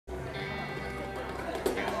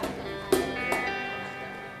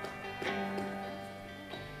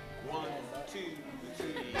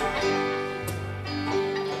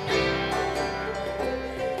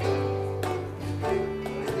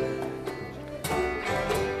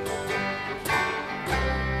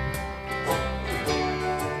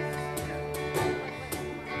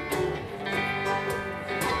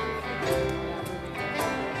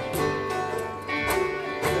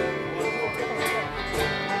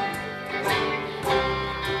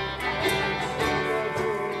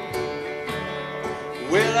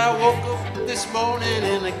I woke up this morning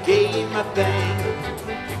and I gave my thing.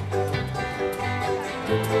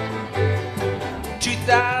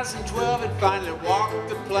 2012 it finally walked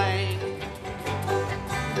the plank.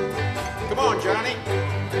 Come on, Johnny.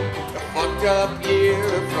 A fucked up year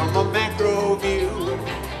from a macro view.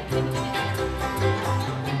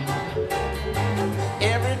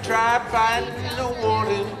 Every tribe fighting, no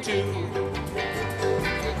wanting to.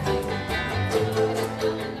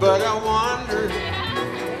 But I wonder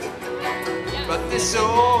about this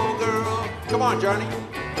old girl. Come on, Johnny.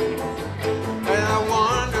 And I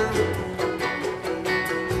wonder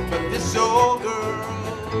about this old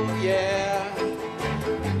girl. Yeah,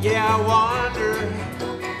 yeah, I wonder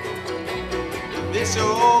about this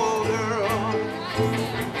old girl.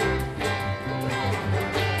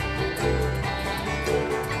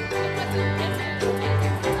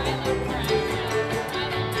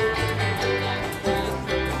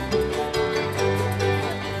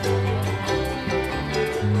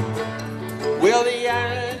 Well, the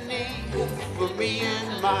irony for me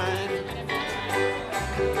and mine,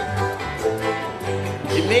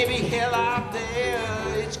 it may be hell out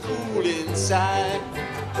there, it's cool inside.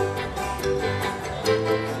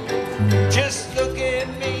 Just look at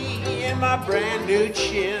me and my brand new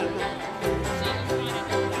chin.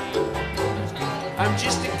 I'm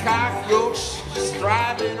just a cockroach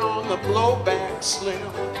thriving on the blowback slim.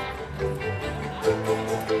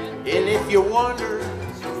 And if you wonder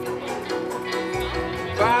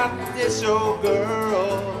about this old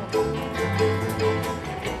girl,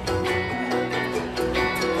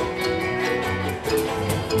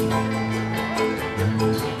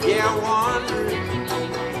 yeah, I wonder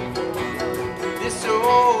this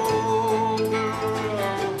old girl.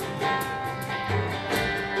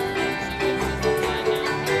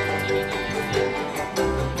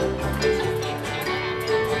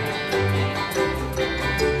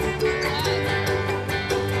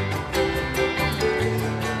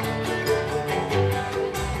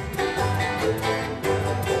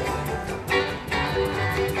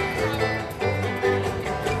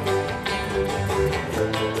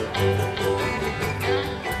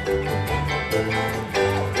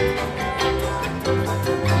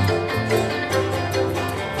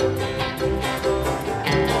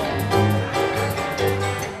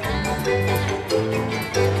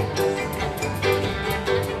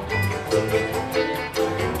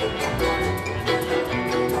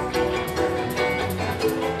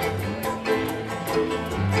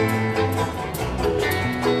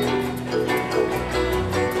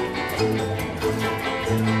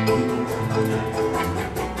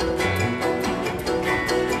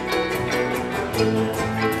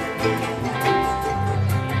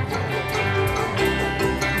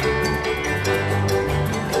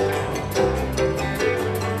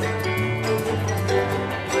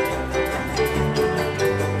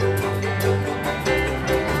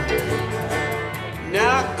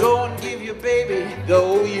 Now go and give your baby the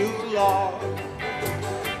OU log.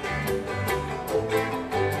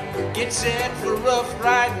 Get set for rough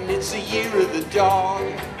riding, it's the year of the dog.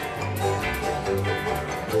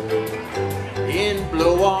 And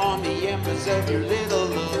blow on the embers of your little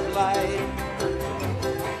love light.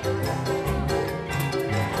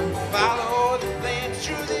 Follow the flames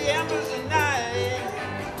through the embers of night.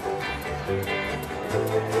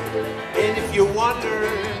 And if you wonder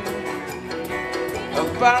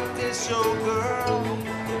about this old girl,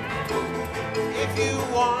 if you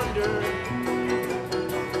wonder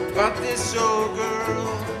about this old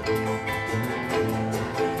girl,